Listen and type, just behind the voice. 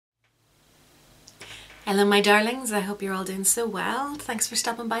Hello my darlings, I hope you're all doing so well. Thanks for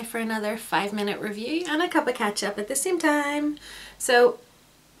stopping by for another 5-minute review and a cup of catch up at the same time. So,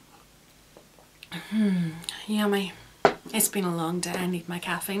 yummy. It's been a long day, I need my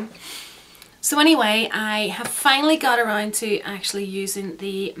caffeine. So anyway, I have finally got around to actually using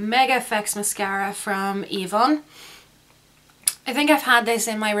the Mega Effects Mascara from Avon. I think I've had this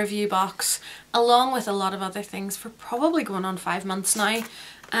in my review box along with a lot of other things for probably going on 5 months now,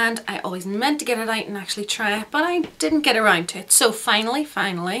 and I always meant to get it out and actually try it, but I didn't get around to it. So finally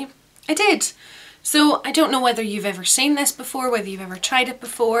I did. So I don't know whether you've ever seen this before, whether you've ever tried it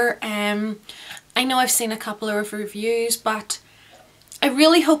before. I know I've seen a couple of reviews, but I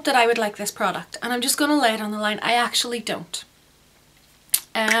really hope that I would like this product, and I'm just going to lay it on the line. I actually don't.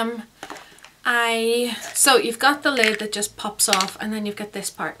 So you've got the lid that just pops off, and then you've got this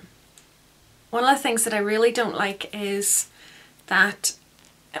part. One of the things that I really don't like is that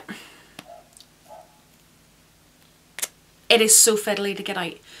it is so fiddly to get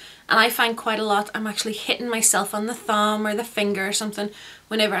out, and I find quite a lot I'm actually hitting myself on the thumb or the finger or something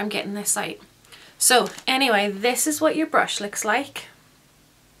whenever I'm getting this out. So anyway, this is what your brush looks like.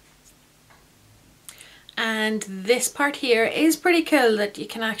 And this part here is pretty cool, that you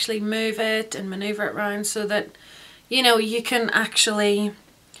can actually move it and maneuver it around so that, you know, you can actually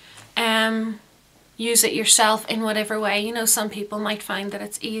use it yourself in whatever way. You know, some people might find that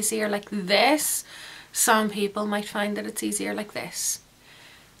it's easier like this. Some people might find that it's easier like this.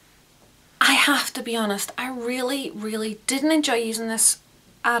 I have to be honest, I really didn't enjoy using this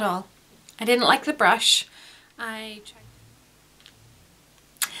at all. I didn't like the brush.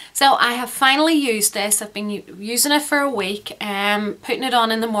 So I have finally used this. I've been using it for a week, putting it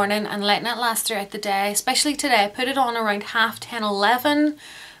on in the morning and letting it last throughout the day. Especially today, I put it on around 10:30, 11.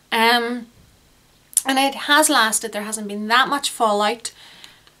 And it has lasted. There hasn't been that much fallout.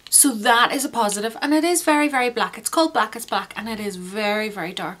 So that is a positive. And it is very black. It's called Black is Black, and it is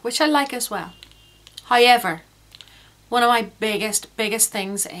very dark, which I like as well. However, one of my biggest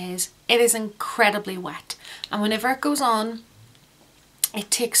things is it is incredibly wet. And whenever it goes on, it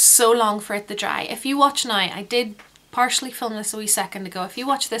takes so long for it to dry. If you watch now, I did partially film this a wee second ago. If you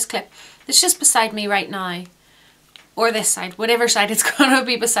watch this clip, it's just beside me right now, or this side, whatever side it's going to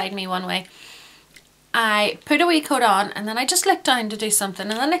be beside me one way. I put a wee coat on, and then I just looked down to do something,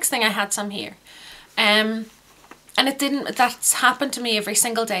 and the next thing I had some here. And it didn't, that's happened to me every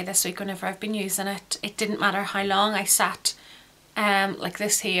single day this week whenever I've been using it. It didn't matter how long I sat like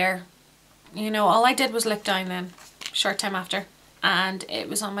this here. You know, all I did was look down then, short time after, and it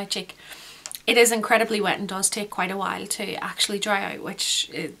was on my cheek. It is incredibly wet and does take quite a while to actually dry out, which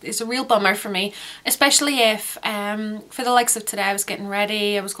is a real bummer for me, especially if for the likes of today I was getting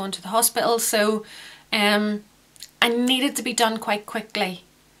ready, I was going to the hospital, so I needed to be done quite quickly.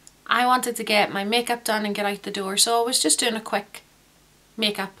 I wanted to get my makeup done and get out the door, so I was just doing a quick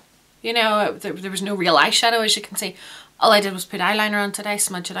makeup. You know, there was no real eyeshadow, as you can see. All I did was put eyeliner on today,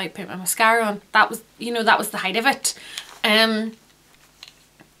 smudge it out, put my mascara on. That was, you know, that was the height of it.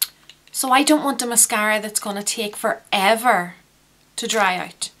 So I don't want a mascara that's going to take forever to dry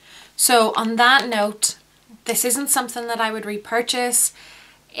out. So on that note, this isn't something that I would repurchase.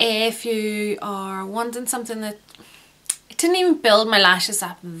 If you are wanting something that, it didn't even build my lashes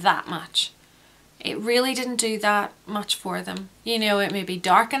up that much. It really didn't do that much for them. You know, it maybe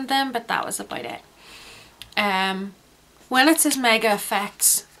darkened them, but that was about it. When it says Mega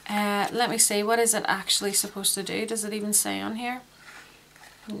Effects, let me see, what is it actually supposed to do? Does it even say on here?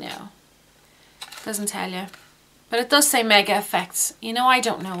 No. Doesn't tell you. But it does say Mega Effects. You know, I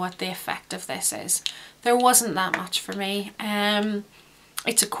don't know what the effect of this is. There wasn't that much for me.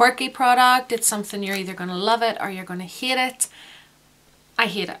 It's a quirky product. It's something you're either going to love it or you're going to hate it. I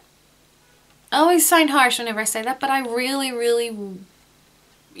hate it. I always sound harsh whenever I say that, but I really,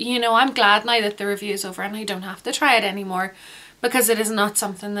 you know, I'm glad now that the review is over and I don't have to try it anymore, because it is not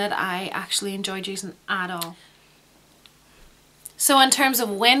something that I actually enjoyed using at all. So in terms of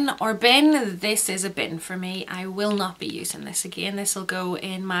win or bin, this is a bin for me. I will not be using this again. This will go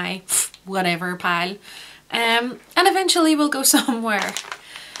in my whatever pile. And eventually will go somewhere.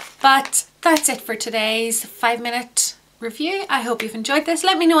 But that's it for today's 5-minute review. I hope you've enjoyed this.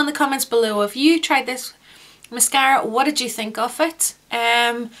 Let me know in the comments below if you tried this mascara. What did you think of it?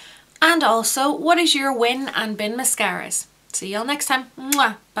 And also, what is your win and bin mascaras? See you all next time.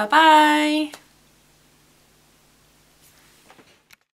 Mwah. Bye bye.